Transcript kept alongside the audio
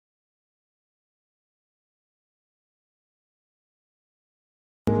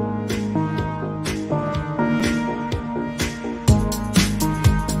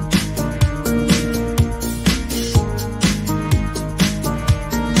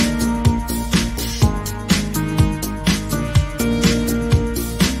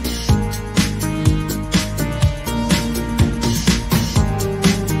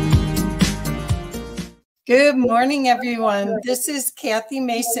Good morning, everyone. This is Kathy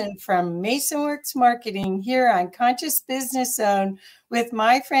Mason from MasonWorks Marketing here on Conscious Business Zone with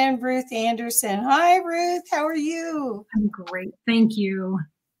my friend Ruth Anderson. Hi, Ruth. How are you? I'm great. Thank you.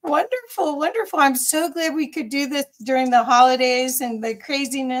 Wonderful, wonderful. I'm so glad we could do this during the holidays and the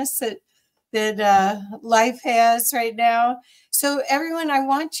craziness that life has right now. So, everyone, I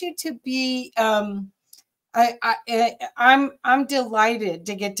want you to be I'm delighted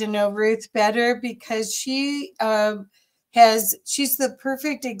to get to know Ruth better because she's the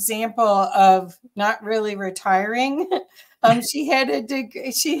perfect example of not really retiring. She had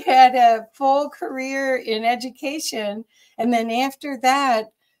a full career in education, and then after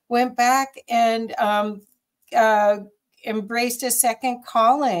that went back and embraced a second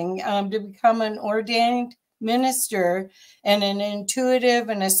calling to become an ordained minister and an intuitive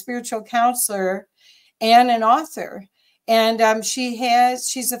and a spiritual counselor and an author. And she's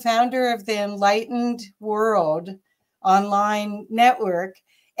the founder of the Enlightened World online network.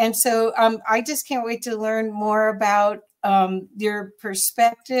 And so I just can't wait to learn more about your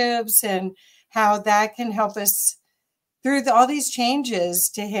perspectives and how that can help us through all these changes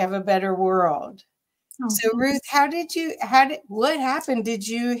to have a better world. So Ruth, what happened? Did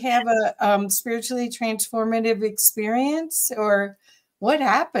you have a spiritually transformative experience, or what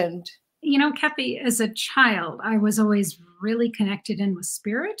happened? You know, Kathy, as a child, I was always really connected in with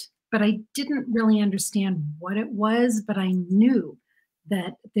spirit, but I didn't really understand what it was, but I knew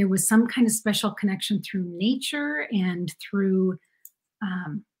that there was some kind of special connection through nature and through,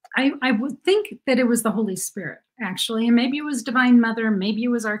 I would think that it was the Holy Spirit, actually, and maybe it was Divine Mother, maybe it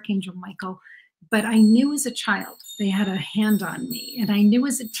was Archangel Michael, but I knew as a child they had a hand on me, and I knew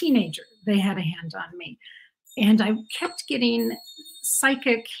as a teenager they had a hand on me. And I kept getting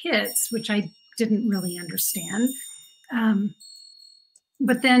psychic hits, which I didn't really understand.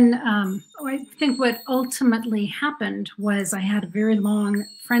 But then I think what ultimately happened was I had a very long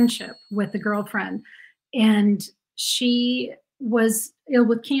friendship with a girlfriend, and she was ill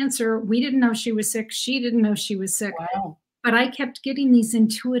with cancer. We didn't know she was sick. She didn't know she was sick. Wow. But I kept getting these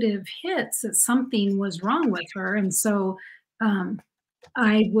intuitive hits that something was wrong with her. And so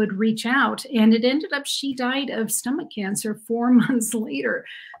I would reach out, and it ended up she died of stomach cancer 4 months later.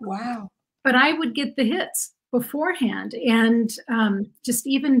 Wow. But I would get the hits beforehand. And just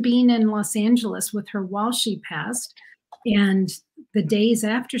even being in Los Angeles with her while she passed and the days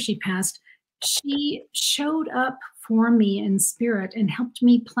after she passed, she showed up for me in spirit and helped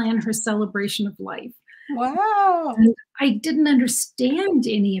me plan her celebration of life. Wow. And I didn't understand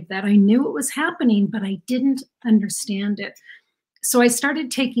any of that. I knew it was happening, but I didn't understand it. So I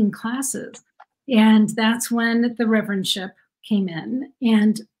started taking classes, and that's when the Reverendship came in.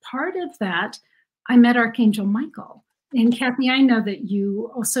 And part of that, I met Archangel Michael. And Kathy, I know that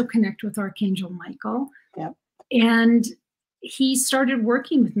you also connect with Archangel Michael. Yep. And he started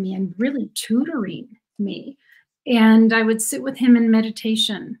working with me and really tutoring me. And I would sit with him in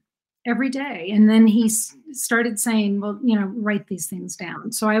meditation every day. And then he started saying, well, you know, write these things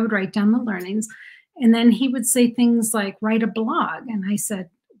down. So I would write down the learnings. And then he would say things like, write a blog. And I said,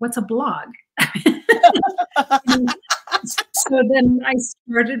 what's a blog? So then I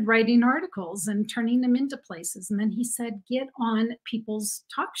started writing articles and turning them into places. And then he said, get on people's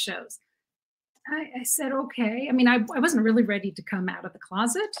talk shows. I said, okay. I mean, I wasn't really ready to come out of the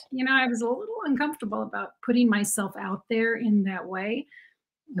closet. You know, I was a little uncomfortable about putting myself out there in that way.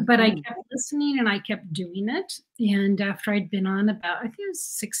 But I kept listening and I kept doing it. And after I'd been on about, I think it was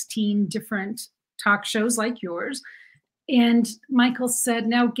 16 different talk shows like yours. And Michael said,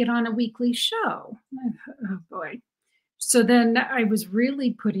 now get on a weekly show. Oh boy. So then I was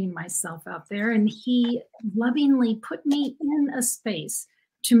really putting myself out there, and he lovingly put me in a space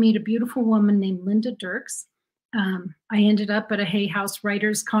to meet a beautiful woman named Linda Dirks. I ended up at a Hay House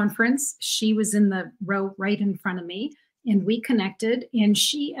Writers Conference. She was in the row right in front of me, and we connected, and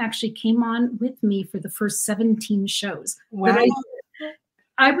she actually came on with me for the first 17 shows. Wow. But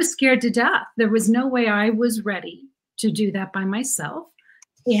I was scared to death. There was no way I was ready to do that by myself.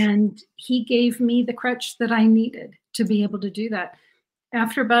 And he gave me the crutch that I needed to be able to do that.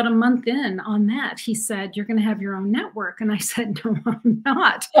 After about a month in on that, he said, you're going to have your own network. And I said, no, I'm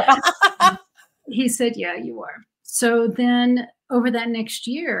not. He said, yeah, you are. So then over that next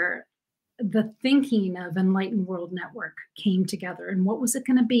year, the thinking of Enlightened World Network came together, and what was it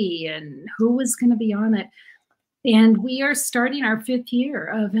going to be and who was going to be on it. And we are starting our 5th year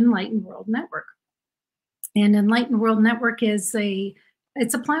of Enlightened World Network. And Enlightened World Network is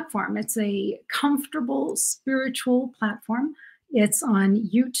it's a platform. It's a comfortable spiritual platform. It's on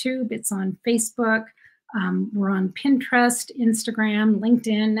YouTube. It's on Facebook. We're on Pinterest, Instagram,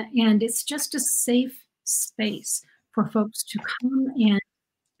 LinkedIn, and it's just a safe space for folks to come and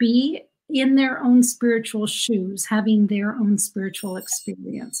be in their own spiritual shoes, having their own spiritual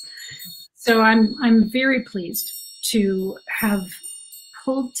experience. So I'm very pleased to have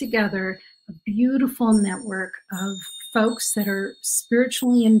pulled together a beautiful network of folks that are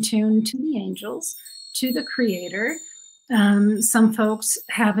spiritually in tune to the angels, to the Creator. Some folks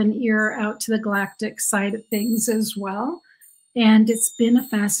have an ear out to the galactic side of things as well. And it's been a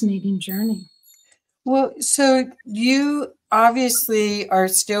fascinating journey. Well, so you obviously are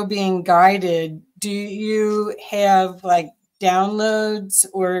still being guided. Do you have like downloads,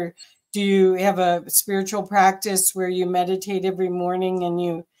 or do you have a spiritual practice where you meditate every morning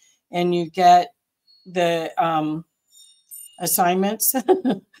and you get the assignments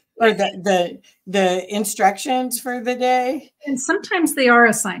or the instructions for the day? And sometimes they are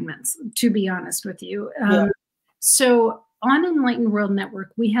assignments, to be honest with you. Yeah. So on Enlightened World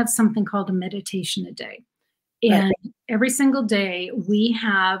Network, we have something called a meditation a day. And every single day we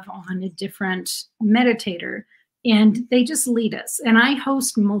have on a different meditator, and they just lead us. And I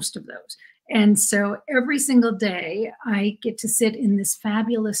host most of those. And so every single day I get to sit in this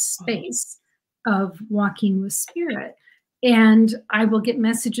fabulous space of walking with spirit. And I will get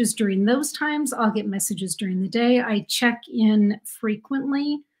messages during those times. I'll get messages during the day. I check in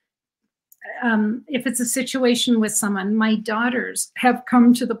frequently. If it's a situation with someone, my daughters have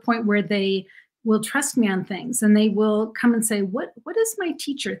come to the point where they will trust me on things, and they will come and say, what does my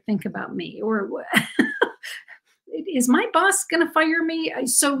teacher think about me? Or is my boss going to fire me?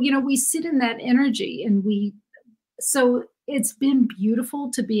 So, we sit in that energy, and so it's been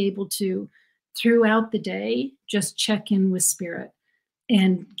beautiful to be able to, throughout the day, just check in with spirit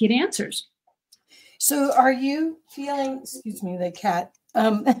and get answers. So are you feeling, excuse me, the cat,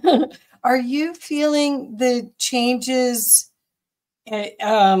 are you feeling the changes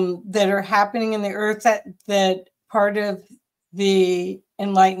that are happening in the earth, that part of the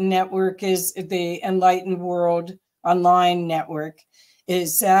Enlightened Network is the Enlightened World online network?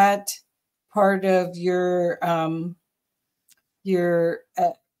 Is that part of your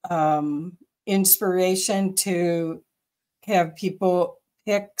inspiration to have people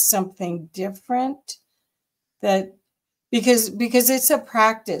pick something different? That because it's a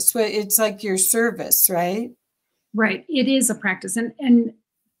practice, it's like your service, right? Right. It is a practice. And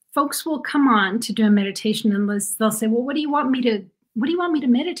folks will come on to do a meditation, and they'll say, well, what do you want me to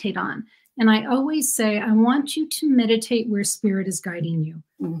meditate on? And I always say, I want you to meditate where spirit is guiding you.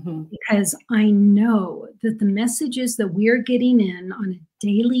 Mm-hmm. Because I know that the messages that we're getting in on a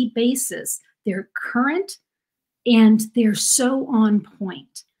daily basis, they're current and they're so on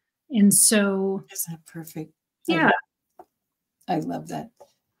point. And so, isn't that perfect? Yeah. I love that.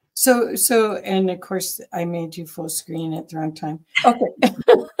 So, and of course I made you full screen at the wrong time. Okay.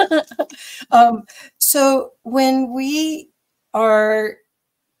 So when we are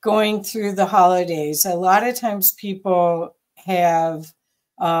going through the holidays, a lot of times people have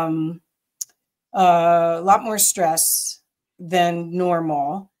a lot more stress than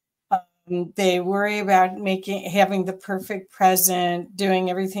normal. They worry about having the perfect present, doing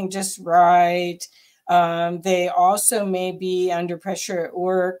everything just right. They also may be under pressure at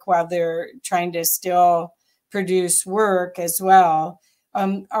work while they're trying to still produce work as well.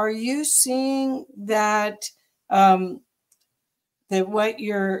 Are you seeing that that what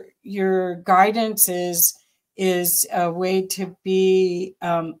your guidance is a way to be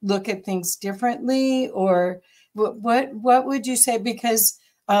look at things differently, or what would you say? Because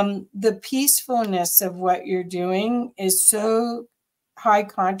the peacefulness of what you're doing is so high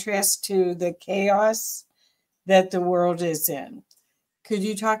contrast to the chaos that the world is in. Could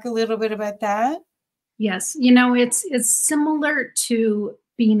you talk a little bit about that? Yes. It's similar to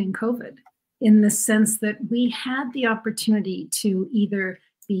being in COVID, in the sense that we had the opportunity to either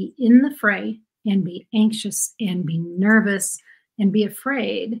be in the fray and be anxious and be nervous and be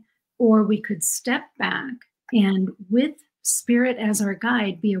afraid, or we could step back and, with spirit as our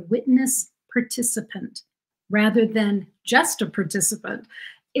guide, be a witness participant rather than just a participant.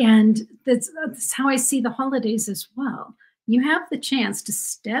 And that's how I see the holidays as well. You have the chance to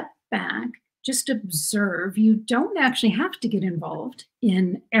step back, just observe. You don't actually have to get involved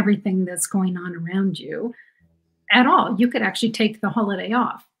in everything that's going on around you at all. You could actually take the holiday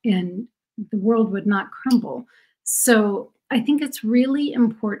off and the world would not crumble. So I think it's really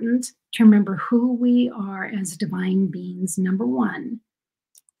important to remember who we are as divine beings, number one.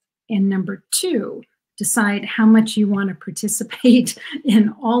 And number two, decide how much you want to participate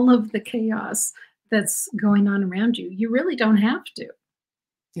in all of the chaos that's going on around you. You really don't have to.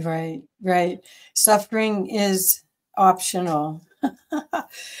 Right. Suffering is optional.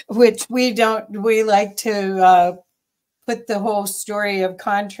 which we don't, we like to put the whole story of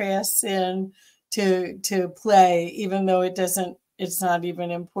contrasts in to play, even though it doesn't, it's not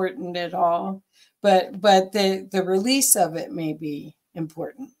even important at all. But the release of it may be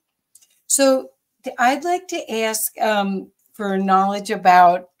important. So I'd like to ask for knowledge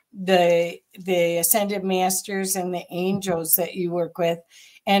about the ascended masters and the angels that you work with,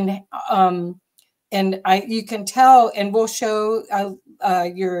 and you can tell, and we'll show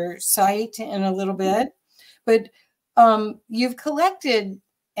your site in a little bit, but you've collected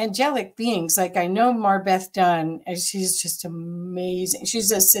angelic beings. Like, I know Marbeth Dunn, and she's just amazing.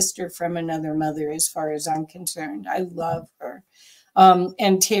 She's a sister from another mother, as far as I'm concerned. I love her.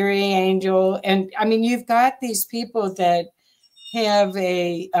 And Terry Angel. And I mean, you've got these people that have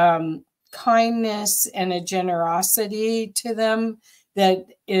a kindness and a generosity to them that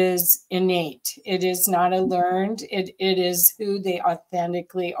is innate. It is not a learned, it is who they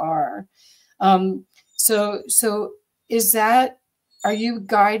authentically are. So is that, are you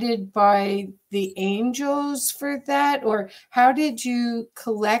guided by the angels for that? Or how did you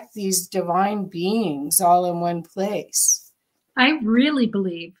collect these divine beings all in one place? I really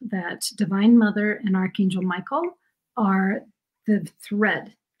believe that Divine Mother and Archangel Michael are the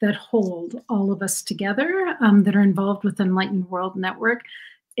thread that hold all of us together, that are involved with Enlightened World Network.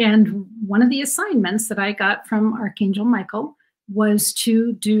 And one of the assignments that I got from Archangel Michael was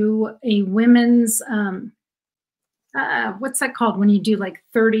to do a women's, what's that called when you do like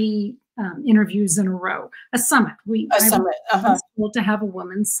 30 interviews in a row? A summit. A summit. I was told to have a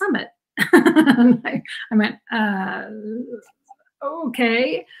women's summit. I went,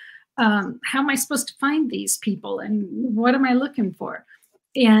 okay, how am I supposed to find these people and what am I looking for?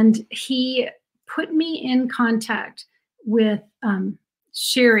 And he put me in contact with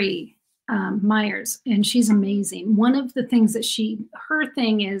Sherry Myers, and she's amazing. One of the things that her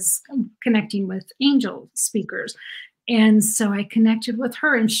thing is connecting with angel speakers. And so I connected with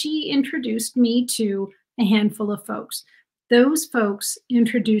her, and she introduced me to a handful of folks. Those folks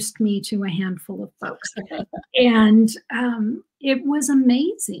introduced me to a handful of folks. And it was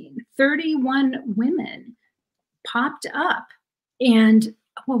amazing. 31 women popped up. And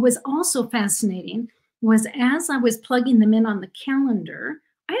what was also fascinating was, as I was plugging them in on the calendar,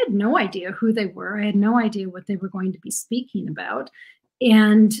 I had no idea who they were. I had no idea what they were going to be speaking about.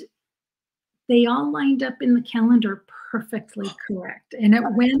 And they all lined up in the calendar perfectly correct. And it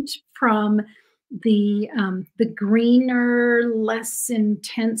went from the greener, less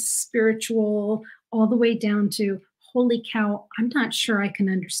intense spiritual, all the way down to, holy cow, I'm not sure I can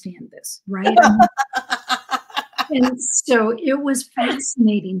understand this, right? And so it was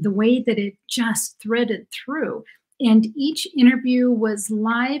fascinating the way that it just threaded through. And each interview was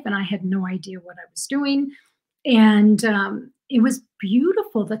live, and I had no idea what I was doing. And it was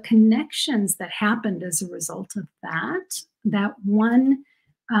beautiful, the connections that happened as a result of that one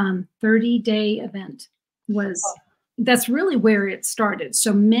 30-day event that's really where it started.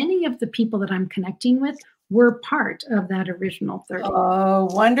 So many of the people that I'm connecting with were part of that original 30. Oh,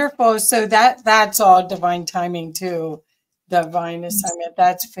 wonderful. So that's all divine timing too, divine assignment.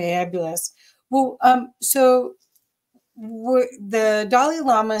 That's fabulous. Well, so the Dalai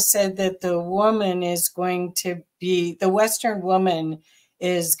Lama said that the woman is going to be, the Western woman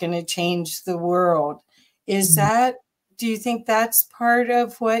is going to change the world. Is that, do you think that's part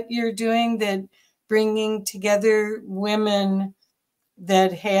of what you're doing, that bringing together women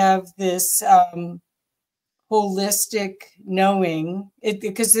that have this holistic knowing,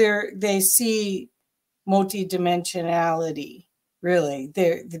 because they see multidimensionality, really,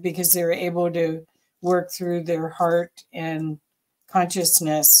 because they're able to work through their heart and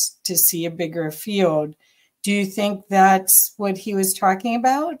consciousness to see a bigger field. Do you think that's what he was talking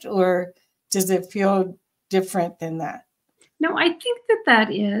about, or does it feel different than that? No, I think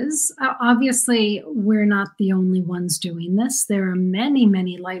that is. Obviously, we're not the only ones doing this. There are many,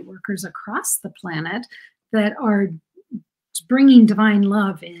 many light workers across the planet that are bringing divine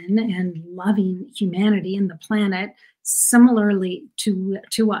love in and loving humanity and the planet similarly to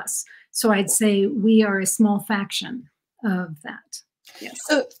us. So I'd say we are a small faction of that. Yes.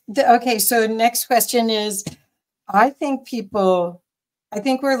 So, okay, so next question is, I think we're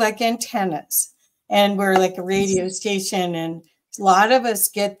like antennas, and we're like a radio station, and a lot of us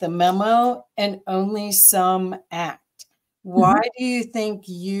get the memo and only some act. Why do you think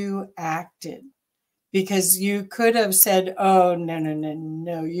you acted? Because you could have said, oh,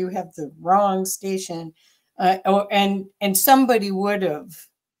 no, you have the wrong station. And somebody would have,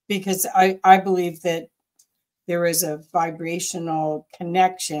 because I believe that there is a vibrational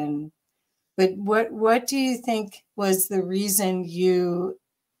connection. But what do you think was the reason you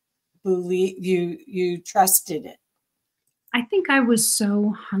believe you trusted it? I think I was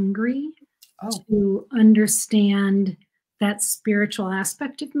so hungry Oh, to understand that spiritual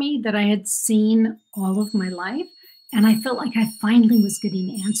aspect of me that I had seen all of my life. And I felt like I finally was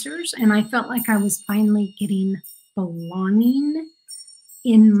getting answers. And I felt like I was finally getting belonging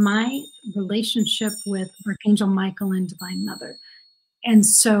in my relationship with Archangel Michael and Divine Mother. And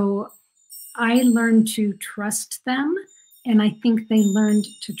so I learned to trust them. And I think they learned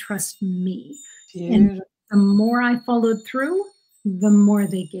to trust me. And beautiful. the more I followed through, the more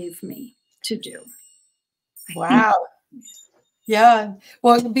they gave me to do. Wow. Yeah.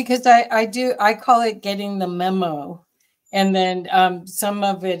 Well, because I call it getting the memo. And then some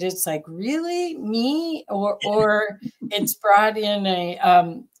of it, it's like, really me? Or it's brought in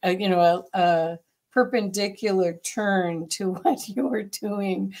a perpendicular turn to what you were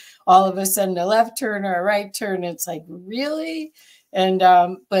doing. All of a sudden, a left turn or a right turn. It's like, really? And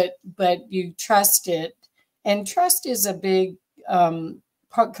but you trust it. And trust is a big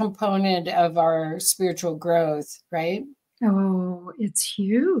component of our spiritual growth, right? Oh, it's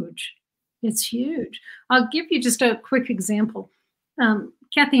huge. It's huge. I'll give you just a quick example.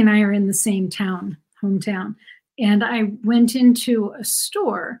 Kathy and I are in the same town, hometown, and I went into a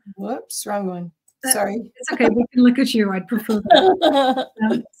store. Whoops, wrong one. Sorry. It's okay. We can look at you. I'd prefer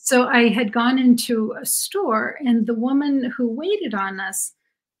that. So I had gone into a store, and the woman who waited on us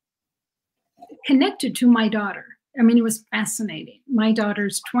connected to my daughter. I mean, it was fascinating. My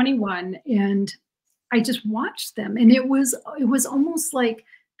daughter's 21, and I just watched them, and it was almost like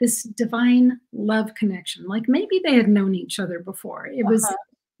this divine love connection. Like maybe they had known each other before. It was,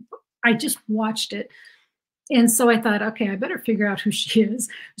 I just watched it. And so I thought, okay, I better figure out who she is.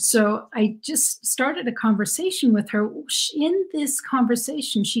 So I just started a conversation with her. In this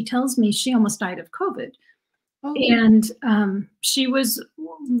conversation, she tells me she almost died of COVID. Oh. And she was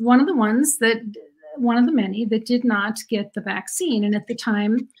one of the many that did not get the vaccine. And at the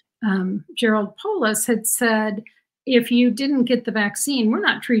time, Gerald Polis had said, if you didn't get the vaccine, we're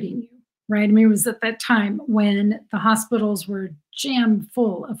not treating you, right? I mean, it was at that time when the hospitals were jammed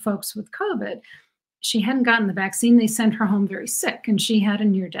full of folks with COVID. She hadn't gotten the vaccine. They sent her home very sick, and she had a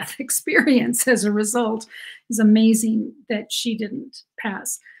near-death experience as a result. It's amazing that she didn't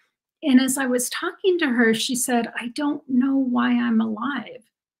pass. And as I was talking to her, she said, I don't know why I'm alive.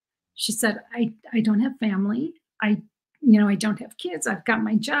 She said, I don't have family. I don't have kids. I've got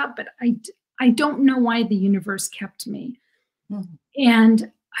my job, but I don't know why the universe kept me. Mm-hmm.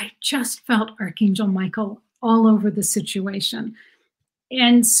 And I just felt Archangel Michael all over the situation.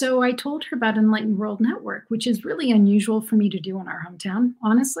 And so I told her about Enlightened World Network, which is really unusual for me to do in our hometown,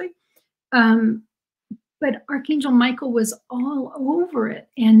 honestly. But Archangel Michael was all over it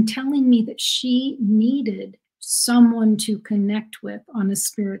and telling me that she needed someone to connect with on a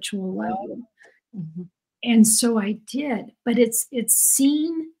spiritual level. Mm-hmm. And so I did, but it's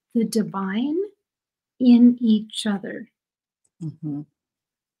seeing the divine in each other. Mm-hmm.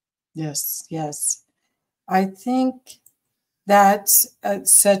 Yes, yes. I think that's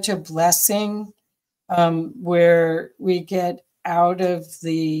such a blessing where we get out of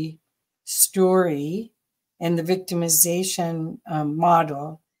the story and the victimization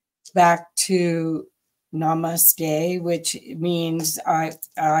model back to namaste, which means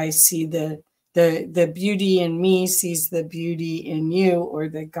I see the beauty in me sees the beauty in you, or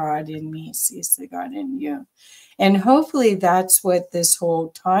the God in me sees the God in you. And hopefully that's what this whole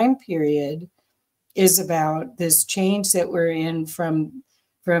time period is about, this change that we're in from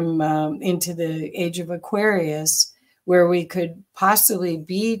into the age of Aquarius, where we could possibly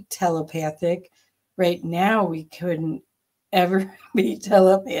be telepathic. Right now, we couldn't ever be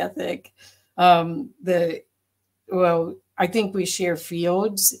telepathic. I think we share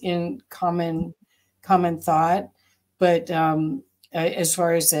fields in common thought, but as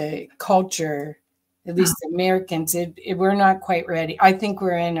far as a culture, at least Americans, we're not quite ready. I think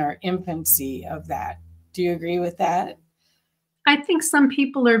we're in our infancy of that. Do you agree with that? I think some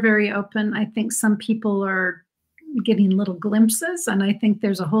people are very open. I think some people are getting little glimpses, and I think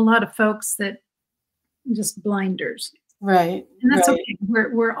there's a whole lot of folks that just blinders. Right. And that's right. okay.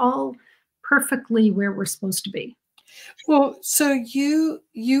 We're all perfectly where we're supposed to be. Well, so you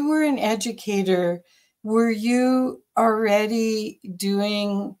were an educator. Were you already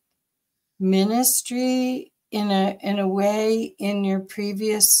doing ministry in a way in your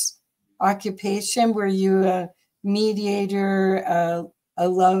previous occupation? Were you a mediator, a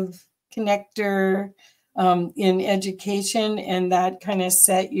love connector in education, and that kind of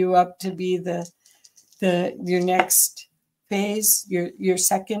set you up to be your next phase, your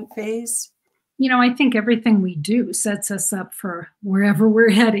second phase? you know, I think everything we do sets us up for wherever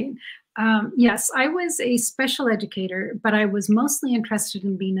we're heading. Yes, I was a special educator, but I was mostly interested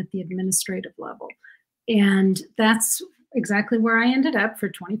in being at the administrative level. And that's exactly where I ended up for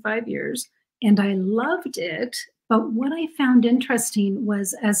 25 years. And I loved it. But what I found interesting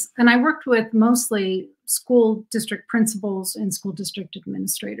was and I worked with mostly school district principals and school district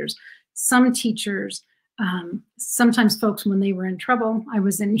administrators, some teachers, sometimes folks when they were in trouble. I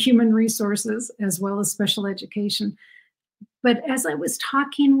was in human resources as well as special education. But as I was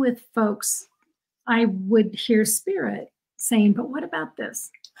talking with folks, I would hear spirit saying, but what about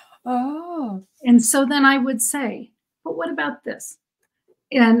this? Oh. And so then I would say, but what about this?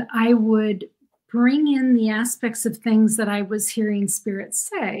 And I would bring in the aspects of things that I was hearing spirit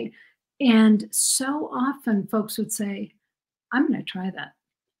say. And so often folks would say, I'm going to try that.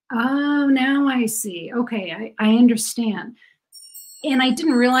 Oh, now I see. Okay, I understand. And I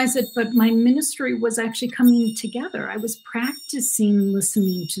didn't realize it, but my ministry was actually coming together. I was practicing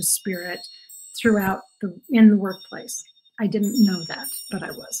listening to spirit throughout in the workplace. I didn't know that, but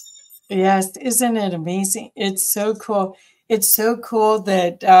I was. Yes, isn't it amazing? It's so cool. It's so cool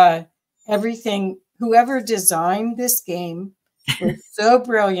that whoever designed this game was so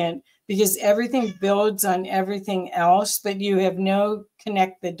brilliant, because everything builds on everything else, but you have no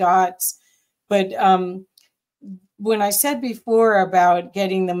connect the dots. But when I said before about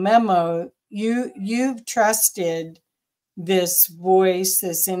getting the memo, you've trusted this voice,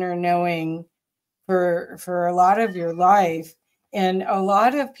 this inner knowing for a lot of your life. And a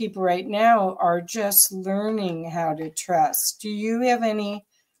lot of people right now are just learning how to trust. Do you have any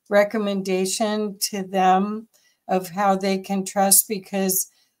recommendation to them of how they can trust?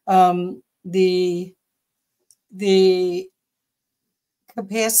 Because the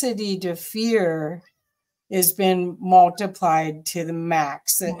capacity to fear has been multiplied to the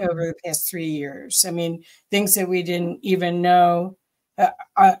max over the past 3 years. I mean, things that we didn't even know.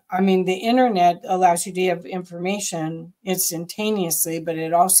 I mean, the internet allows you to have information instantaneously, but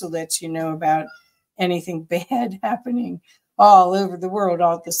it also lets you know about anything bad happening all over the world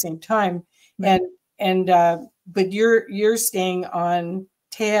all at the same time. Right. But you're staying on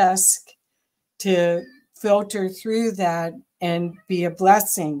task to filter through that and be a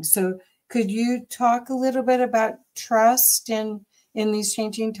blessing. So could you talk a little bit about trust in these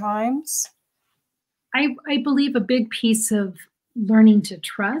changing times? I believe a big piece of learning to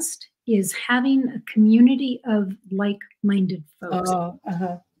trust is having a community of like-minded folks.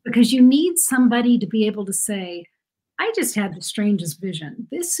 Because you need somebody to be able to say, I just had the strangest vision.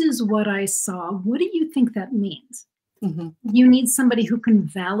 This is what I saw. What do you think that means? Mm-hmm. You need somebody who can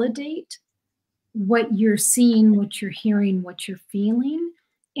validate what you're seeing, what you're hearing, what you're feeling.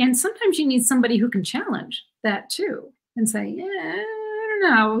 And sometimes you need somebody who can challenge that too and say, yeah, I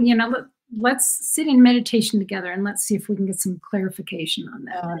don't know, let's sit in meditation together and let's see if we can get some clarification on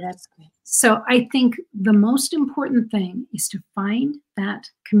that. Oh, that's good. So I think the most important thing is to find that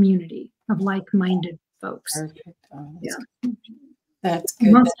community of like-minded folks. Perfect. Oh, that's good.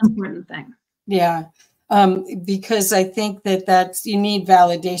 The most important thing. Yeah. Because I think you need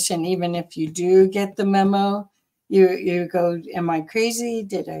validation. Even if you do get the memo, you go, am I crazy?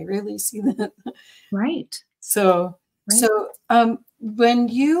 Did I really see that? Right. So when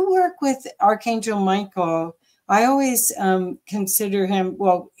you work with Archangel Michael, I always consider him,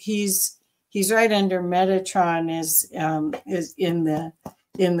 well, he's right under Metatron is in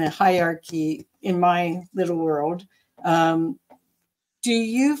the hierarchy in my little world. Do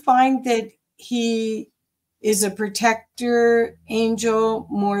you find that he is a protector angel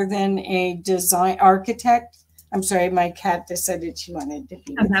more than a design architect? I'm sorry, my cat decided she wanted to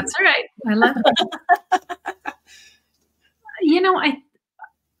be. That's all right. I love it.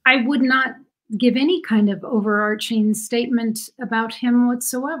 I would not give any kind of overarching statement about him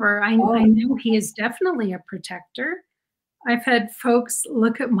whatsoever. I know he is definitely a protector. I've had folks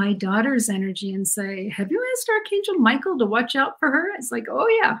look at my daughter's energy and say, have you asked Archangel Michael to watch out for her? It's like, oh,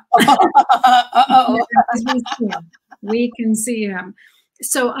 yeah. We can see him.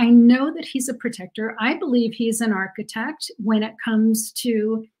 So I know that he's a protector. I believe he's an architect when it comes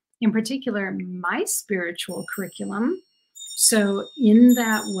to, in particular, my spiritual curriculum. So in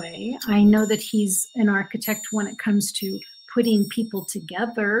that way, I know that he's an architect when it comes to putting people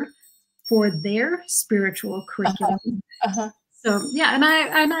together for their spiritual curriculum. So yeah,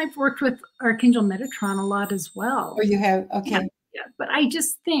 and I've worked with Archangel Metatron a lot as well. Oh, you have? Okay. Yeah. But I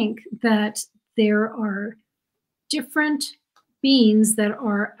just think that there are different beings that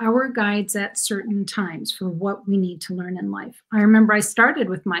are our guides at certain times for what we need to learn in life. I remember I started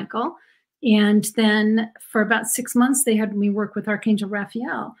with Michael, And then for about 6 months, they had me work with Archangel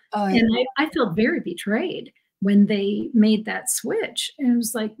Raphael. Oh, And I felt very betrayed when they made that switch. And it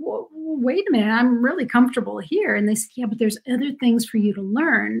was like, whoa, wait a minute, I'm really comfortable here. And they said, yeah, but there's other things for you to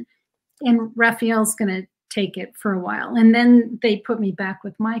learn. And Raphael's going to take it for a while. And then they put me back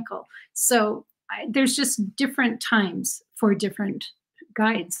with Michael. So there's just different times for different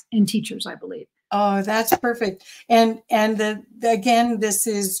guides and teachers, I believe. Oh, that's perfect. And again, this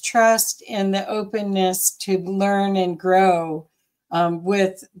is trust and the openness to learn and grow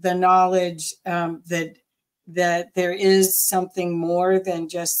with the knowledge that there is something more than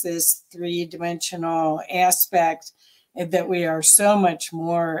just this three-dimensional aspect, and that we are so much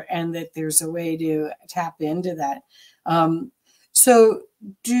more, and that there's a way to tap into that. So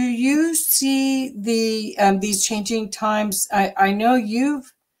do you see these changing times? I know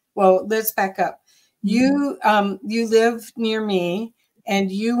well, let's back up. You live near me,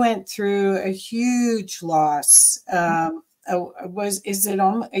 and you went through a huge loss. Is it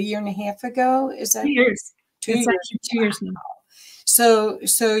a year and a half ago? Is that 2 years? 2 It's years? actually 2 years now. So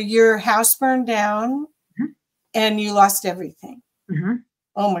your house burned down, and you lost everything.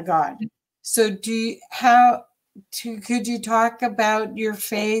 Oh my God! So could you talk about your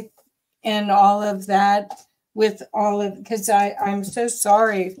faith and all of that because I'm so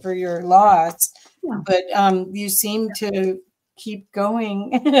sorry for your loss, but you seem to keep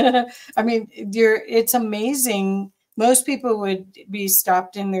going. I mean, it's amazing. Most people would be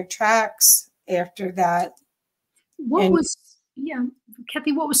stopped in their tracks after that.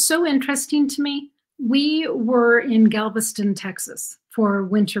 Kathy, what was so interesting to me, we were in Galveston, Texas for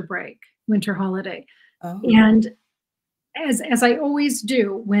winter break, winter holiday. Oh. And as I always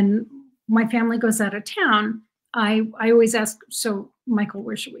do when my family goes out of town, I always ask, so Michael,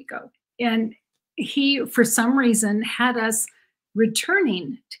 where should we go? And he, for some reason, had us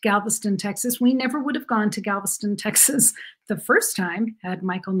returning to Galveston, Texas. We never would have gone to Galveston, Texas the first time had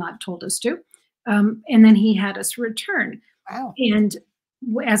Michael not told us to. And then he had us return. Wow. And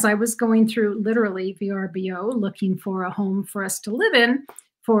as I was going through literally VRBO, looking for a home for us to live in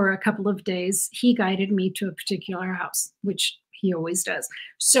for a couple of days, he guided me to a particular house, which he always does.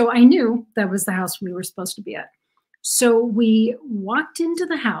 So I knew that was the house we were supposed to be at. So we walked into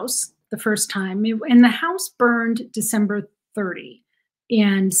the house the first time, and the house burned December 30.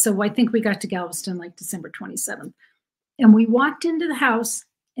 And so I think we got to Galveston like December 27th. And we walked into the house,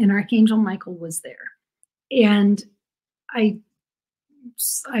 and Archangel Michael was there. And I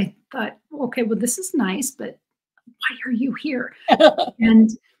thought, okay, well, this is nice, but why are you here?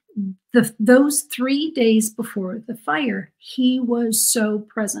 And those 3 days before the fire, he was so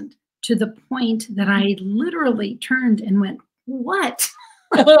present to the point that I literally turned and went, what?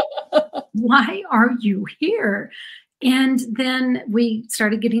 Why are you here? And then we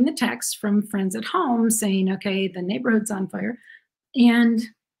started getting the texts from friends at home saying, okay, the neighborhood's on fire. And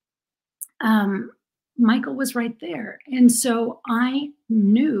Michael was right there. And so I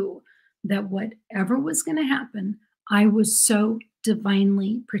knew that whatever was going to happen, I was so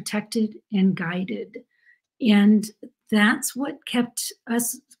divinely protected and guided. And that's what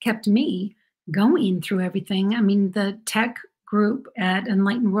kept me going through everything. I mean, the tech group at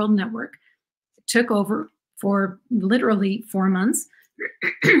Enlightened World Network took over for literally 4 months.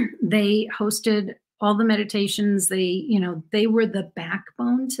 They hosted all the meditations. They were the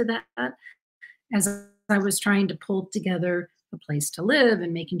backbone to that. As I was trying to pull together a place to live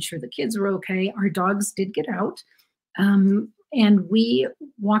and making sure the kids were okay, our dogs did get out. And we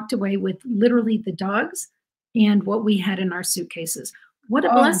walked away with literally the dogs and what we had in our suitcases. What a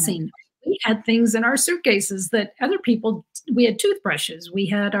blessing. We had things in our suitcases that other people, we had toothbrushes, we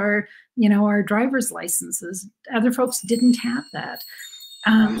had our driver's licenses. Other folks didn't have that.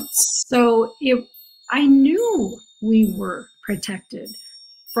 So I knew we were protected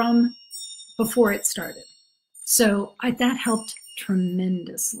from before it started. So that helped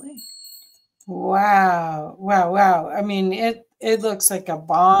tremendously. Wow. I mean, it looks like a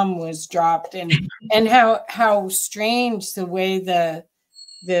bomb was dropped, and how strange the way the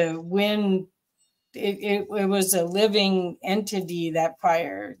wind, it was a living entity, that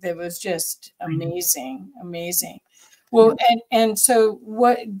fire. That was just amazing. Well, and so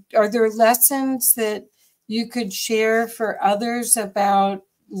what are there lessons that you could share for others about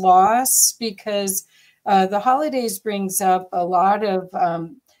loss? Because the holidays brings up a lot of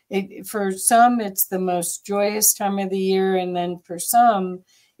for some, it's the most joyous time of the year, and then for some,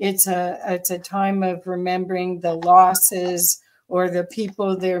 it's a time of remembering the losses or the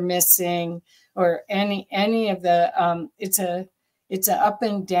people they're missing, or any of the. It's a up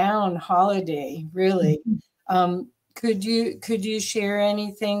and down holiday, really. could you share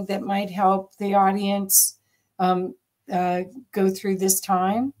anything that might help the audience go through this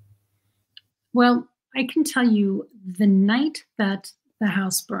time? Well, I can tell you the night that the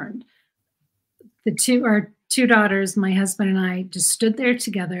house burned, our two daughters, my husband and I, just stood there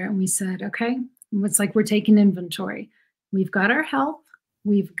together and we said, okay, it's like we're taking inventory. We've got our health,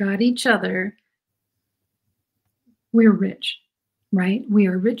 we've got each other. We're rich, right? We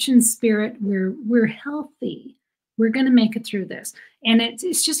are rich in spirit. We're healthy. We're going to make it through this. And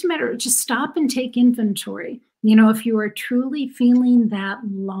it's just a matter of just stop and take inventory. You know, if you are truly feeling that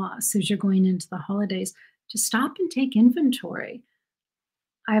loss as you're going into the holidays, just stop and take inventory.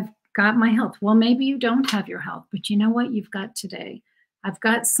 I've got my health. Well, maybe you don't have your health, but you know what? You've got today. I've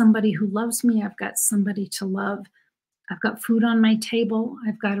got somebody who loves me. I've got somebody to love. I've got food on my table.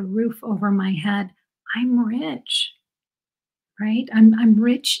 I've got a roof over my head. I'm rich, right? I'm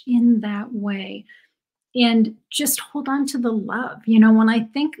rich in that way. And just hold on to the love. You know, when I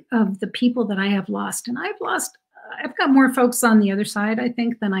think of the people that I have lost, and I've got more folks on the other side, I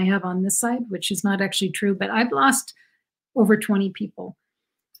think, than I have on this side, which is not actually true, but I've lost over 20 people.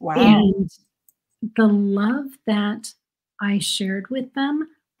 Wow. And the love that I shared with them,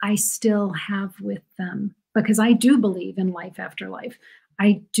 I still have with them, because I do believe in life after life.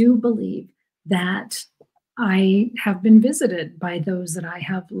 I do believe that I have been visited by those that I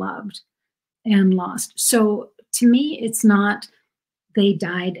have loved and lost. So to me, it's not they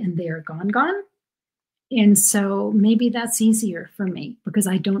died and they are gone. And so maybe that's easier for me because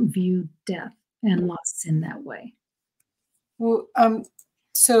I don't view death and loss in that way. Well,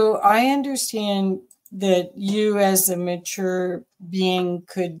 so I understand that you as a mature being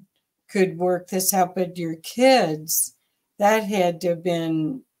could work this out, but your kids, that had to have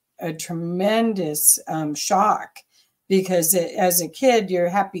been a tremendous shock, because as a kid, you're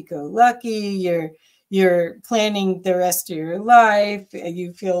happy-go-lucky, you're planning the rest of your life,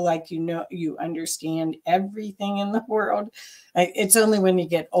 you feel like you understand everything in the world. It's only when you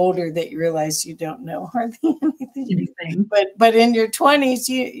get older that you realize you don't know hardly anything. But in your 20s,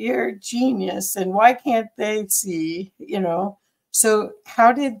 you're a genius, and why can't they see? You know. So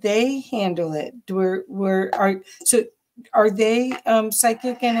how did they handle it? Are they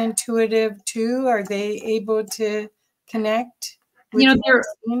psychic and intuitive too? Are they able to connect? You know,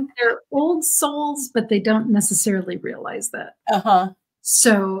 they're old souls, but they don't necessarily realize that.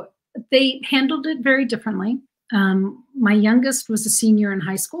 So they handled it very differently. My youngest was a senior in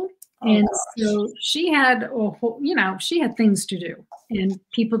high school. And so she had she had things to do and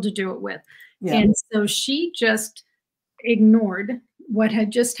people to do it with. Yeah. And so she just ignored what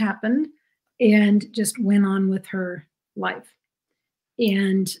had just happened and just went on with her life.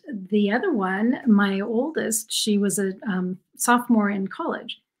 And the other one, my oldest, she was a sophomore in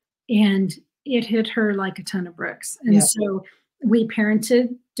college, and it hit her like a ton of bricks. And so we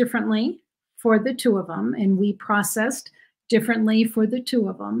parented differently for the two of them, and we processed differently for the two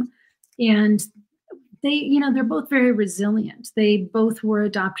of them. And they, they're both very resilient. They both were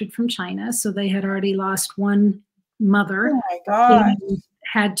adopted from China, so they had already lost one mother. Oh my God. And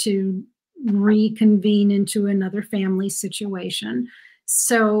had to reconvene into another family situation.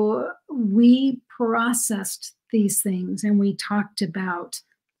 So we processed these things and we talked about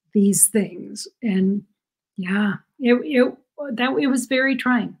these things. And it was very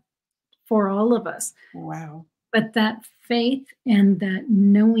trying for all of us. Wow. But that faith and that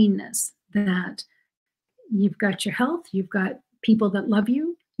knowingness that you've got your health, you've got people that love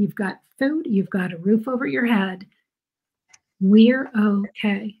you, you've got food, you've got a roof over your head. We're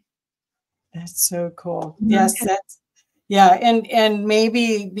okay. That's so cool. Yes, and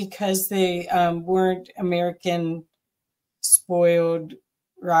maybe because they weren't American spoiled,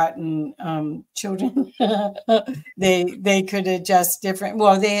 rotten children, they could adjust different.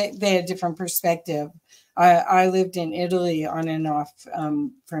 Well, they had different perspective. I lived in Italy on and off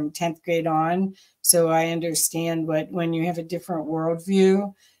from 10th grade on, so I understand when you have a different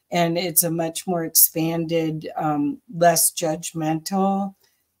worldview. And it's a much more expanded, less judgmental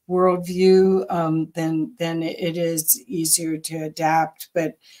worldview, then it is easier to adapt.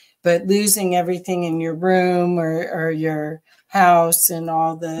 But losing everything in your room or your house and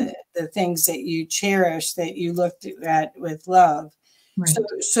all the things that you cherish, that you looked at with love. Right.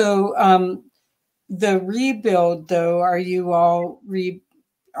 So the rebuild, though, are you all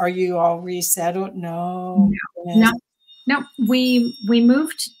resettled? No. No, we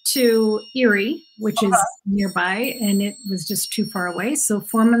moved to Erie, which is nearby, and it was just too far away. So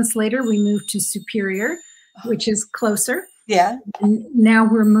 4 months later, we moved to Superior, which is closer. Yeah. And now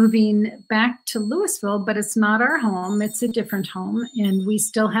we're moving back to Louisville, but it's not our home. It's a different home, and we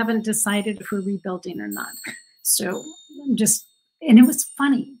still haven't decided if we're rebuilding or not. So and it was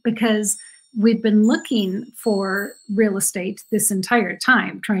funny because we've been looking for real estate this entire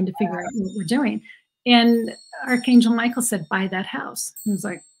time, trying to figure out what we're doing. And Archangel Michael said, buy that house. And I was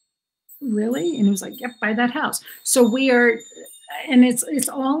like, really? And he was like, yep, buy that house. So we are, and it's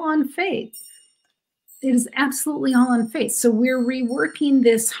all on faith. It is absolutely all on faith. So we're reworking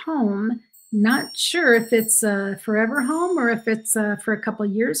this home. Not sure if it's a forever home or if it's for a couple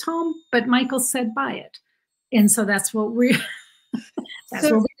of years home, but Michael said buy it. And so that's what we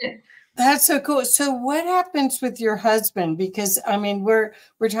did. That's so cool. So what happens with your husband? Because I mean, we're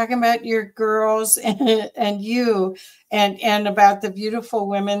talking about your girls and you and about the beautiful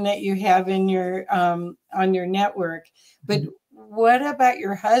women that you have in your on your network. But what about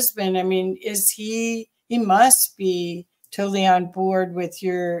your husband? I mean, he must be totally on board with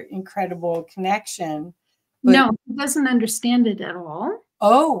your incredible connection. But no, he doesn't understand it at all.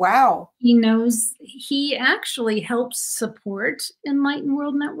 Oh, wow. He actually helps support Enlightened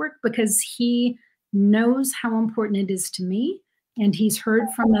World Network because he knows how important it is to me. And he's heard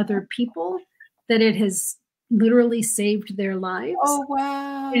from other people that it has literally saved their lives. Oh,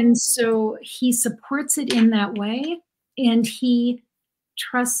 wow. And so he supports it in that way. And he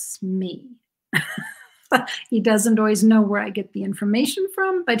trusts me. He doesn't always know where I get the information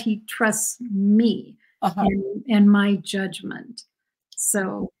from, but he trusts me and my judgment.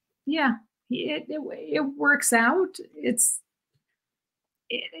 So yeah, it works out.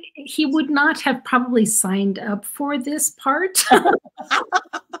 He would not have probably signed up for this part.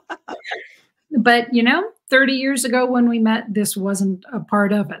 But 30 years ago when we met, this wasn't a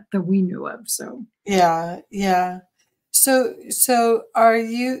part of it that we knew of. So yeah. So are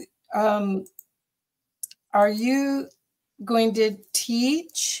you going to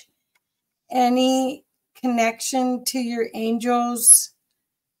teach any connection to your angels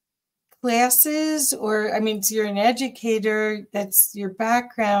classes? Or, I mean, you're an educator, that's your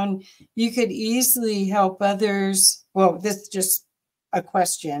background. You could easily help others. Well, this is just a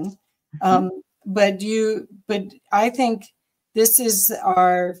question. But I think this is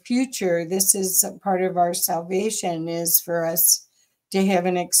our future. This is a part of our salvation, is for us to have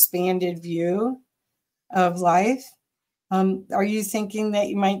an expanded view of life. Are you thinking that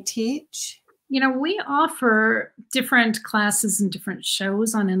you might teach? We offer different classes and different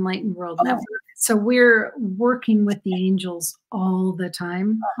shows on Enlightened World Network. So we're working with the angels all the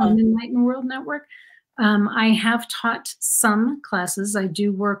time on Enlightened World Network. I have taught some classes. I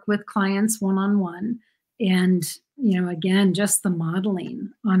do work with clients one-on-one. And, again, just the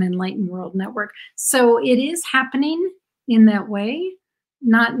modeling on Enlightened World Network. So it is happening in that way,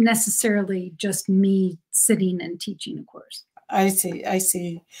 not necessarily just me sitting and teaching a course. I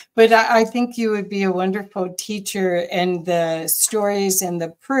see. But I think you would be a wonderful teacher, and the stories and the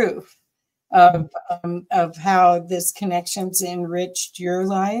proof of how this connection's enriched your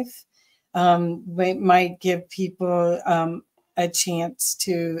life might give people a chance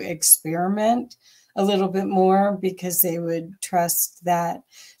to experiment a little bit more, because they would trust that.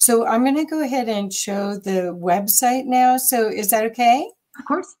 So I'm going to go ahead and show the website now. So is that okay? Of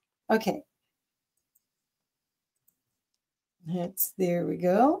course. Okay. There we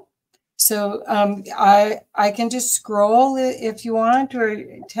go. So I can just scroll if you want, or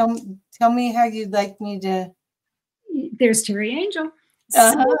tell me how you'd like me to. There's Terry Angel.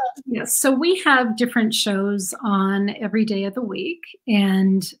 So we have different shows on every day of the week.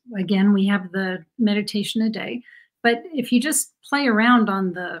 And again, we have the meditation a day. But if you just play around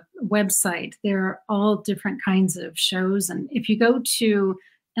on the website, there are all different kinds of shows. And if you go to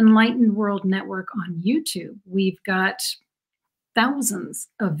Enlightened World Network on YouTube, we've got thousands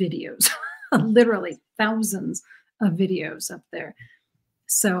of videos, literally thousands of videos up there.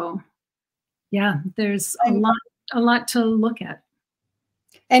 So yeah, there's a lot to look at.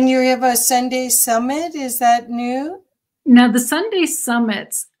 And you have a Sunday summit. Is that new? Now, the Sunday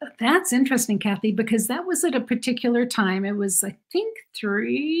summits, that's interesting, Kathy, because that was at a particular time. It was, I think,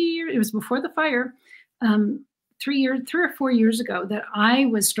 it was before the fire, 3 or 4 years ago, that I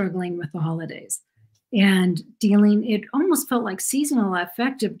was struggling with the holidays and it almost felt like seasonal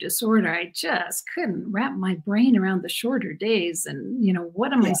affective disorder. I just couldn't wrap my brain around the shorter days and,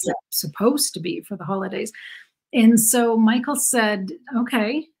 what am I supposed to be for the holidays? And so Michael said,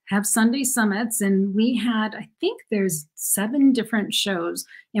 okay, have Sunday summits. And we had, I think there's 7 different shows,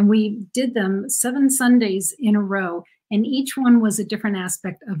 and we did them 7 Sundays in a row. And each one was a different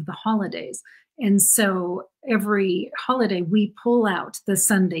aspect of the holidays. And so every holiday we pull out the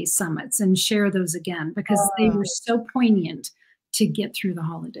Sunday summits and share those again, because they were so poignant to get through the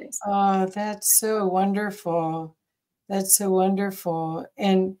holidays. Oh, that's so wonderful. That's so wonderful.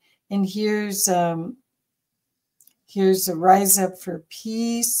 And here's here's a Rise Up for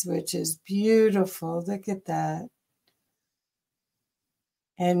Peace, which is beautiful. Look at that.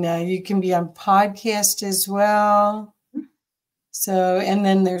 And you can be on podcast as well. So, and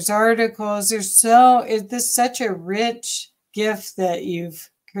then there's articles. There's this is such a rich gift that you've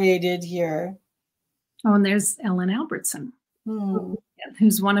created here. Oh, and there's Ellen Albertson,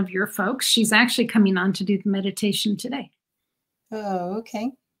 who's one of your folks. She's actually coming on to do the meditation today. Oh,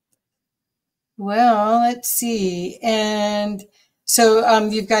 okay. Well, let's see. And so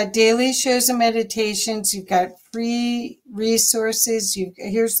you've got daily shows and meditations. You've got free resources.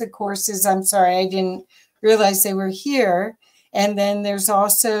 Here's the courses. I'm sorry, I didn't realize they were here. And then there's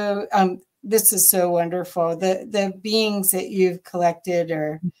also, this is so wonderful. The beings that you've collected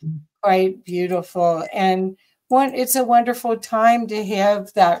are quite beautiful. And it's a wonderful time to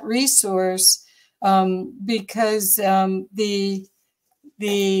have that resource because the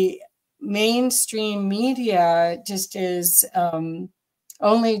mainstream media just is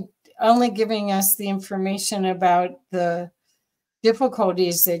only giving us the information about the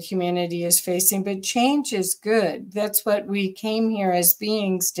difficulties that humanity is facing, but change is good. That's what we came here as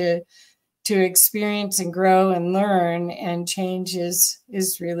beings to experience and grow and learn, and change is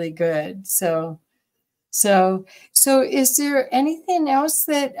really good. So is there anything else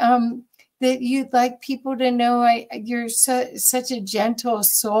that that you'd like people to know? You're such a gentle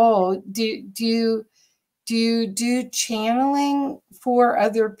soul. Do you do channeling for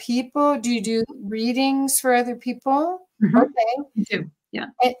other people? Do you do readings for other people? Mm-hmm. Okay. I do. Yeah.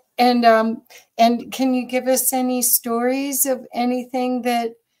 And can you give us any stories of anything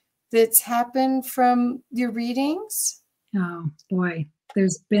that's happened from your readings? Oh boy,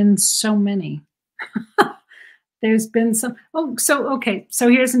 there's been so many. There's been some. Oh, okay. So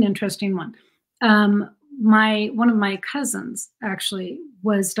here's an interesting one. One of my cousins actually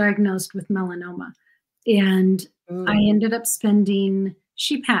was diagnosed with melanoma, and I ended up spending.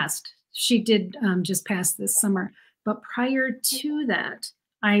 She passed. She did just pass this summer, but prior to that,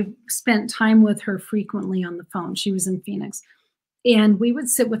 I spent time with her frequently on the phone. She was in Phoenix, and we would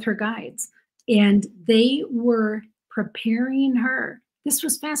sit with her guides, and they were preparing her. This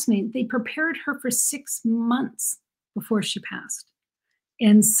was fascinating. They prepared her for 6 months before she passed.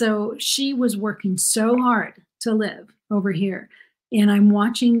 And so she was working so hard to live over here. And I'm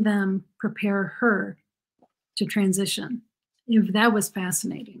watching them prepare her to transition. That was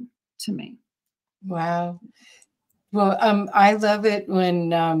fascinating to me. Wow. Well, I love it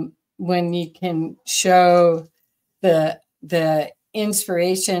when you can show the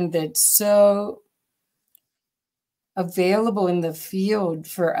inspiration that's so available in the field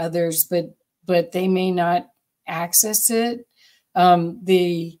for others, but they may not access it.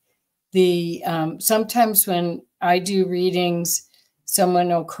 Sometimes when I do readings, someone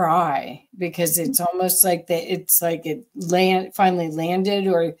will cry because it's almost like it finally landed,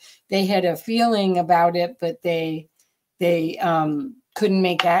 or they had a feeling about it, but they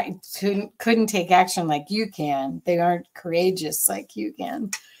couldn't take action like you can. They aren't courageous like you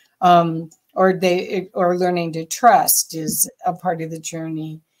can. Or learning to trust is a part of the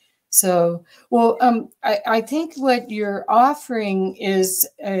journey. So, well, I think what you're offering is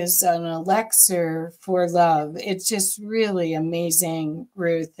an elixir for love. It's just really amazing,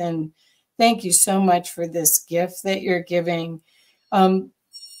 Ruth, and thank you so much for this gift that you're giving.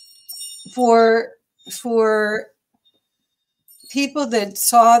 For people that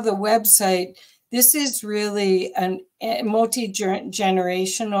saw the website, this is really a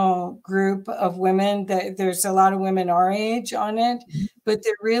multi-generational group of women. There's a lot of women our age on it, but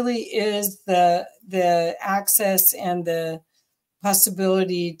there really is the access and the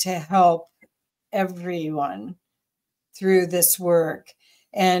possibility to help everyone through this work.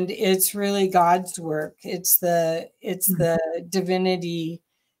 And it's really God's work. It's the divinity.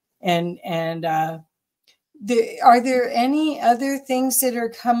 Are there any other things that are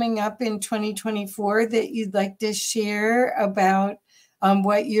coming up in 2024 that you'd like to share about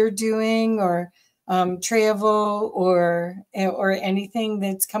what you're doing, or travel, or anything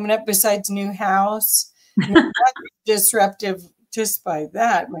that's coming up besides new house? Disruptive just by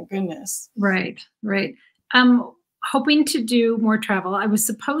that, my goodness. Right. Hoping to do more travel. I was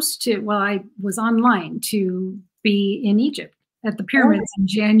supposed to, I was online to be in Egypt at the pyramids in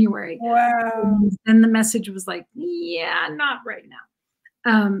January. Wow. And the message was like, yeah, not right now.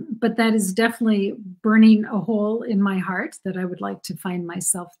 But that is definitely burning a hole in my heart that I would like to find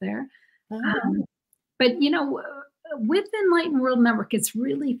myself there. But, with Enlightened World Network, it's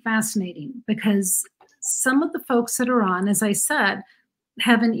really fascinating because some of the folks that are on, as I said,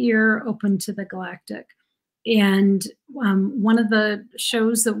 have an ear open to the galactic. And one of the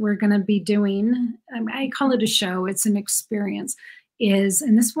shows that we're going to be doing, I call it a show, it's an experience,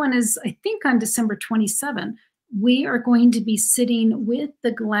 and this one is, I think, on December 27. We are going to be sitting with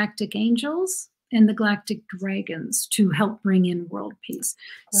the galactic angels and the galactic dragons to help bring in world peace.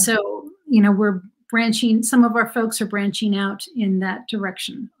 So, we're branching, some of our folks are branching out in that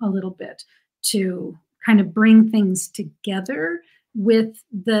direction a little bit to kind of bring things together with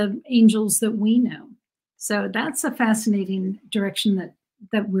the angels that we know. So that's a fascinating direction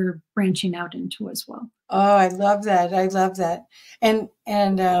that we're branching out into as well. Oh, I love that. I love that. And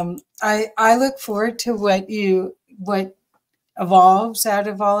I look forward to what evolves out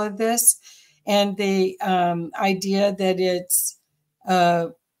of all of this, and the idea that it's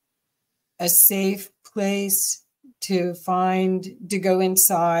a safe place to go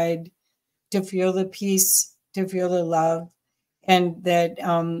inside, to feel the peace, to feel the love, and that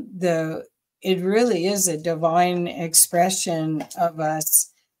it really is a divine expression of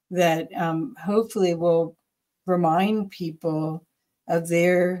us that hopefully will remind people of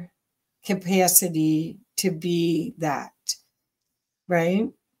their capacity to be that, right?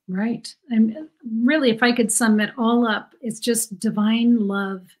 Right. And really, if I could sum it all up, it's just divine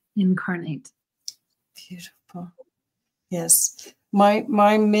love incarnate. Beautiful. Yes.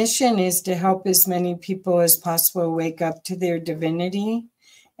 My mission is to help as many people as possible wake up to their divinity.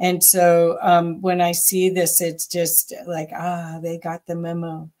 And so when I see this, it's just like, they got the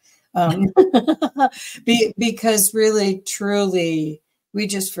memo. Because really, truly, we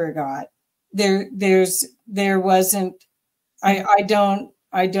just forgot. There wasn't, I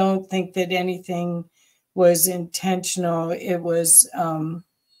don't think that anything was intentional. It was,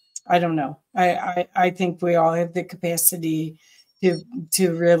 I don't know. I think we all have the capacity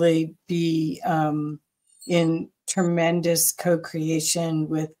to really be in tremendous co-creation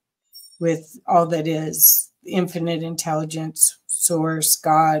with all that is infinite intelligence, source,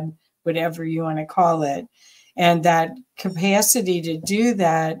 God, whatever you want to call it. And that capacity to do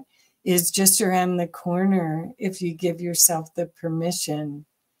that is just around the corner if you give yourself the permission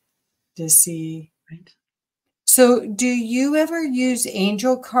to see. Right. So do you ever use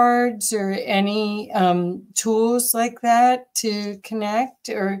angel cards or any tools like that to connect,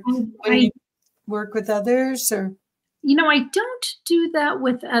 or when you work with others? Or I don't do that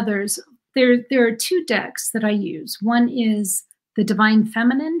with others. There are two decks that I use. One is the Divine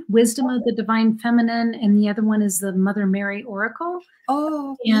Feminine, Wisdom of the Divine Feminine, and the other one is the Mother Mary Oracle.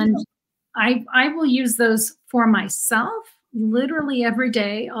 Oh, and I will use those for myself literally every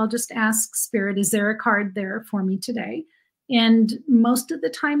day. I'll just ask Spirit, is there a card there for me today? And most of the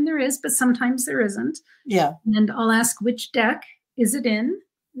time there is, but sometimes there isn't. Yeah. And I'll ask, which deck is it in?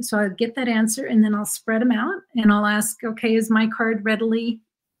 So I'll get that answer, and then I'll spread them out, and I'll ask, okay, is my card readily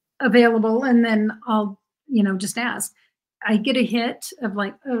available? And then I'll, just ask. I get a hit of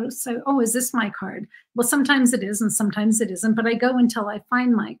like, is this my card? Well, sometimes it is, and sometimes it isn't, but I go until I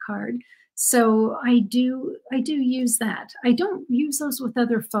find my card. So I do use that. I don't use those with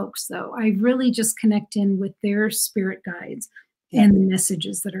other folks, though. I really just connect in with their spirit guides and the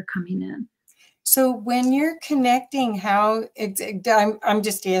messages that are coming in. So when you're connecting, I'm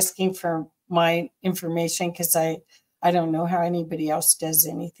just asking for my information, because I don't know how anybody else does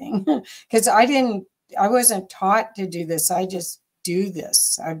anything, because I wasn't taught to do this. I just do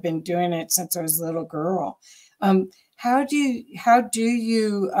this. I've been doing it since I was a little girl. How do you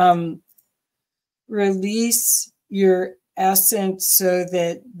release your essence so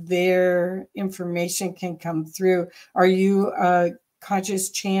that their information can come through? Are you a conscious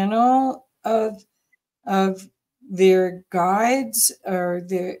channel of their guides, or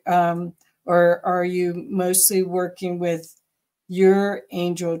are you mostly working with your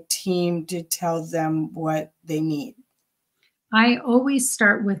angel team to tell them what they need? I always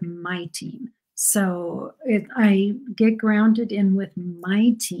start with my team. So I get grounded in with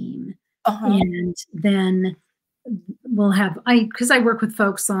my team. And then we'll have, because I work with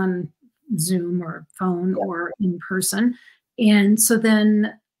folks on Zoom or phone or in person. And so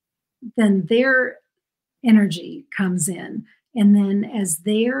then their energy comes in. And then as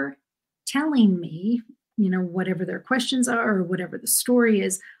they're telling me, whatever their questions are or whatever the story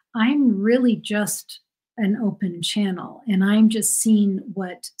is, I'm really just an open channel, and I'm just seeing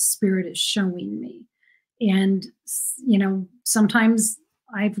what Spirit is showing me. And, sometimes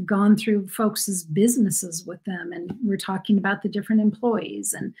I've gone through folks' businesses with them, and we're talking about the different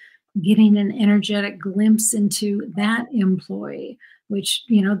employees and getting an energetic glimpse into that employee, which,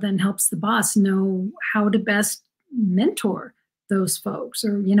 then helps the boss know how to best mentor those folks,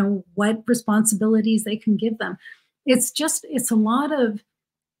 or, what responsibilities they can give them. It's a lot of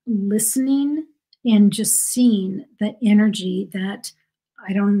listening and just seeing the energy that,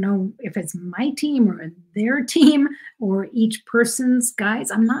 I don't know if it's my team or their team or each person's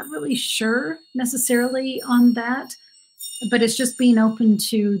guides. I'm not really sure necessarily on that, but it's just being open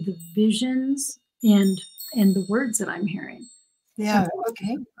to the visions and the words that I'm hearing. Yeah.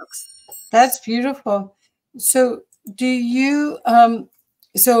 Okay. That's beautiful. So do you,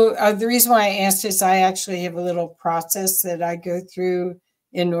 the reason why I asked is I actually have a little process that I go through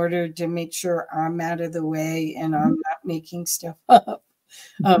in order to make sure I'm out of the way and I'm not making stuff up,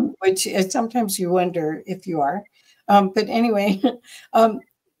 which sometimes you wonder if you are. But anyway,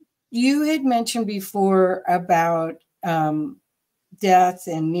 you had mentioned before about death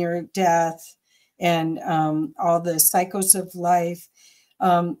and near death and all the cycles of life.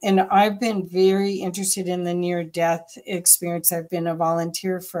 And I've been very interested in the near-death experience. I've been a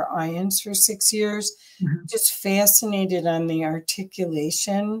volunteer for IONS for 6 years, just fascinated on the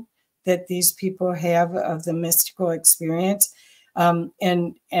articulation that these people have of the mystical experience.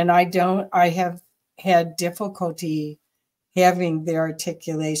 And I have had difficulty having the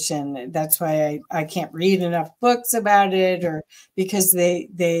articulation. That's why I can't read enough books about it, or because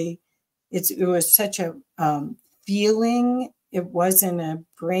it was such a feeling. It wasn't a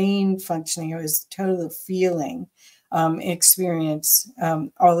brain functioning. It was total feeling experience,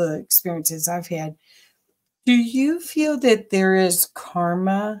 all the experiences I've had. Do you feel that there is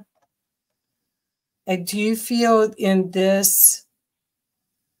karma? Do you feel in this,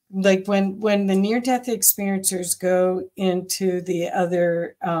 like when the near-death experiencers go into the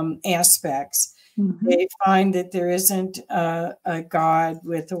other aspects, they find that there isn't a God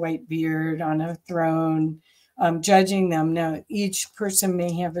with a white beard on a throne judging them. Now, each person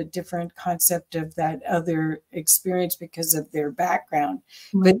may have a different concept of that other experience because of their background,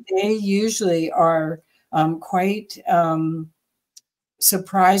 but they usually are quite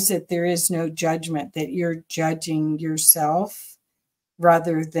surprised that there is no judgment, that you're judging yourself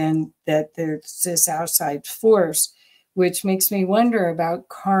rather than that there's this outside force, which makes me wonder about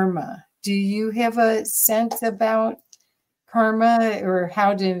karma. Do you have a sense about karma, or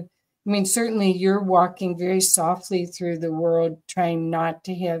how to, I mean, certainly you're walking very softly through the world, trying not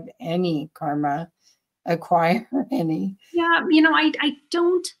to have any karma, acquire any. Yeah, I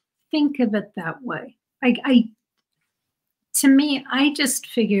don't think of it that way. To me, I just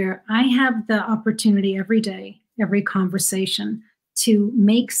figure I have the opportunity every day, every conversation, to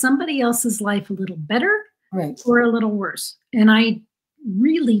make somebody else's life a little better or a little worse. And I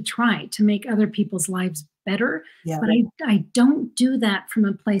really try to make other people's lives better, but I don't do that from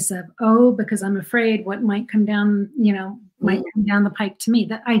a place of, because I'm afraid what might come down, might come down the pike to me.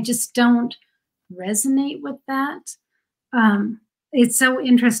 That I just don't resonate with that. It's so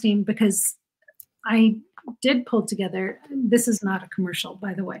interesting because I did pull together. This is not a commercial,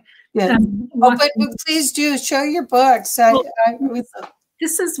 by the way. Yeah. But please do show your books.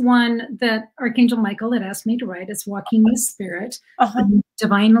 This is one that Archangel Michael had asked me to write. It's Walking with Spirit,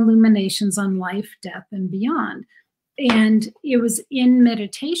 Divine Illuminations on Life, Death, and Beyond. And it was in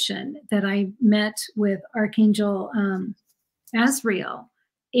meditation that I met with Archangel Azrael,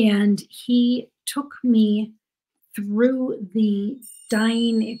 and he took me through the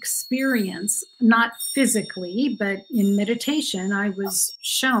dying experience, not physically, but in meditation. I was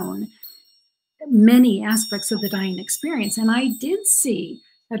shown many aspects of the dying experience, and I did see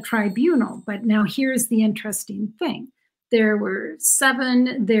a tribunal. But now here's the interesting thing. There were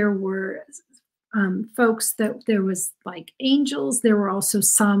 7, there were folks that there was like angels. There were also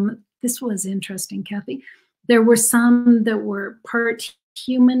some, this was interesting, Kathy. There were some that were part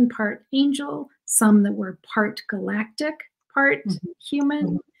human, part angel, some that were part galactic, part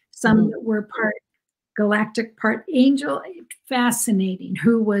human, some that were part galactic, part angel. Fascinating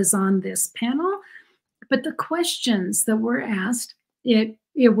who was on this panel. But the questions that were asked, it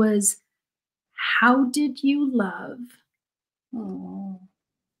was, how did you love?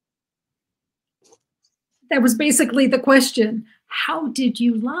 That was basically the question. How did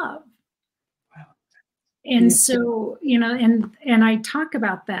you love? And so, and I talk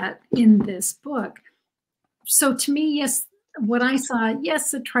about that in this book. So to me, yes, what I saw,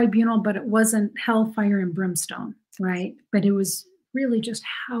 yes, a tribunal, but it wasn't hellfire and brimstone, right? But it was really just,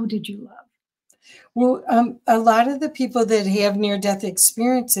 how did you love? Well, a lot of the people that have near-death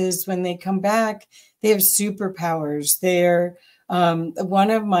experiences, when they come back, they have superpowers. They're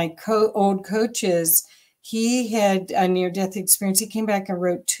one of my old coaches. He had a near-death experience. He came back and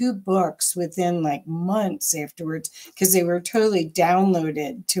wrote 2 books within like months afterwards because they were totally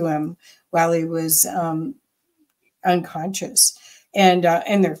downloaded to him while he was unconscious, and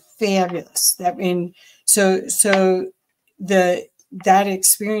they're fabulous. I mean, so that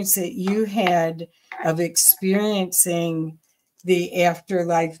experience that you had of experiencing the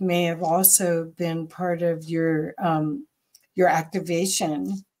afterlife may have also been part of your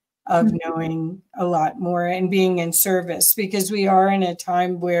activation of knowing a lot more and being in service, because we are in a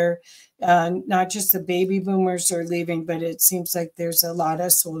time where not just the baby boomers are leaving, but it seems like there's a lot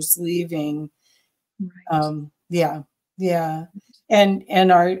of souls leaving. Right. Yeah.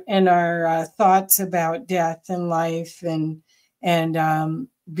 And our thoughts about death and life and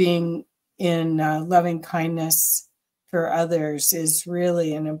being in loving kindness for others is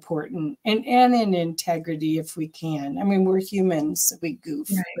really an important, and in integrity if we can. I mean, we're humans, we goof.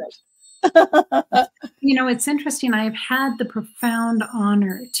 Right. You know, it's interesting. I've had the profound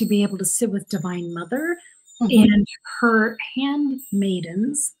honor to be able to sit with Divine Mother and her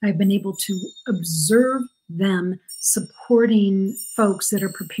handmaidens. I've been able to observe them supporting folks that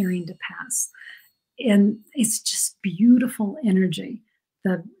are preparing to pass. And it's just beautiful energy,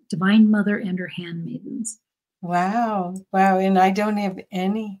 the Divine Mother and her handmaidens. Wow. And I don't have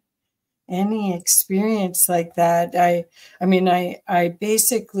any experience like that. I mean, I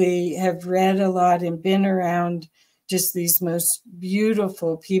basically have read a lot and been around just these most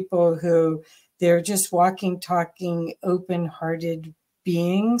beautiful people who they're just walking, talking, open-hearted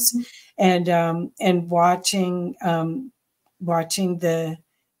beings, and watching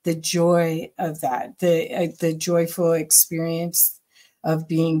the joy of that, the joyful experience of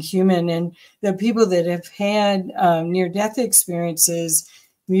being human. And the people that have had near-death experiences,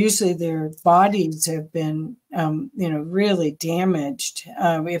 usually their bodies have been, really damaged.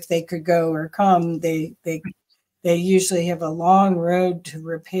 If they could go or come, they usually have a long road to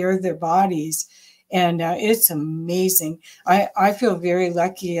repair their bodies. And it's amazing. I feel very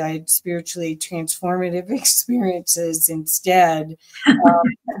lucky I had spiritually transformative experiences instead. You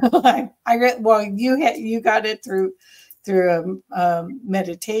got it through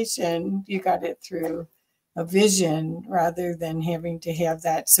meditation. You got it through a vision rather than having to have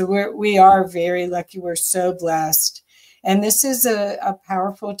that. So we are very lucky. We're so blessed. And this is a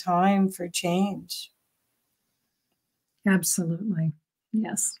powerful time for change. Absolutely.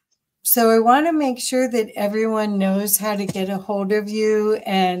 Yes. So I want to make sure that everyone knows how to get a hold of you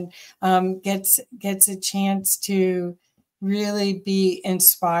and gets a chance to really be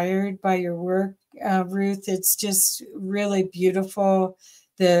inspired by your work, Ruth. It's just really beautiful.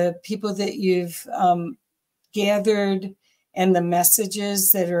 The people that you've gathered and the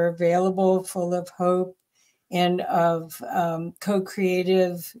messages that are available, full of hope and of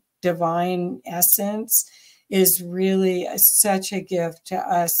co-creative divine essence, is really such a gift to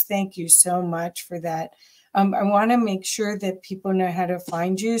us. Thank you so much for that. I want to make sure that people know how to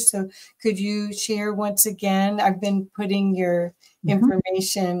find you. So could you share once again? I've been putting your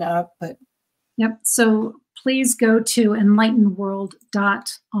information up, but. Yep. So please go to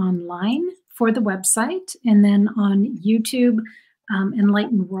enlightenedworld.online for the website, and then on YouTube,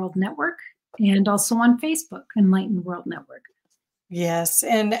 Enlightened World Network, and also on Facebook, Enlightened World Network. Yes,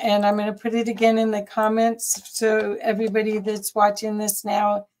 and I'm going to put it again in the comments, so everybody that's watching this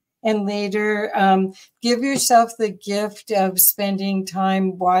now and later, give yourself the gift of spending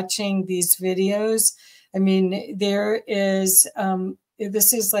time watching these videos. I mean, there is,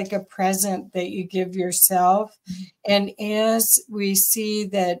 this is like a present that you give yourself. And as we see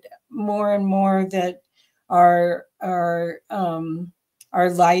that more and more that our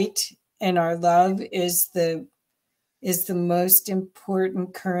light and our love is the most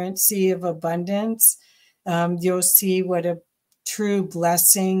important currency of abundance, you'll see what a true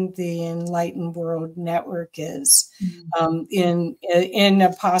blessing the Enlightened World Network is in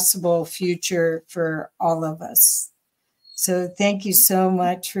a possible future for all of us. So thank you so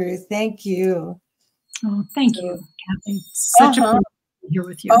much, Ruth. Thank you. Oh, thank you, Kathy. Such a pleasure to be here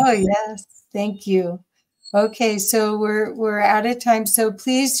with you. Oh, yes. Thank you. Okay, so we're out of time. So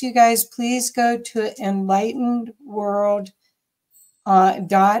please, you guys, please go to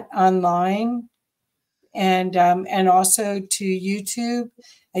enlightenedworld.online and also to YouTube.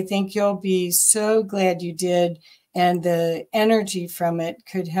 I think you'll be so glad you did, and the energy from it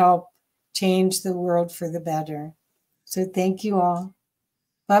could help change the world for the better. So thank you all.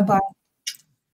 Bye-bye.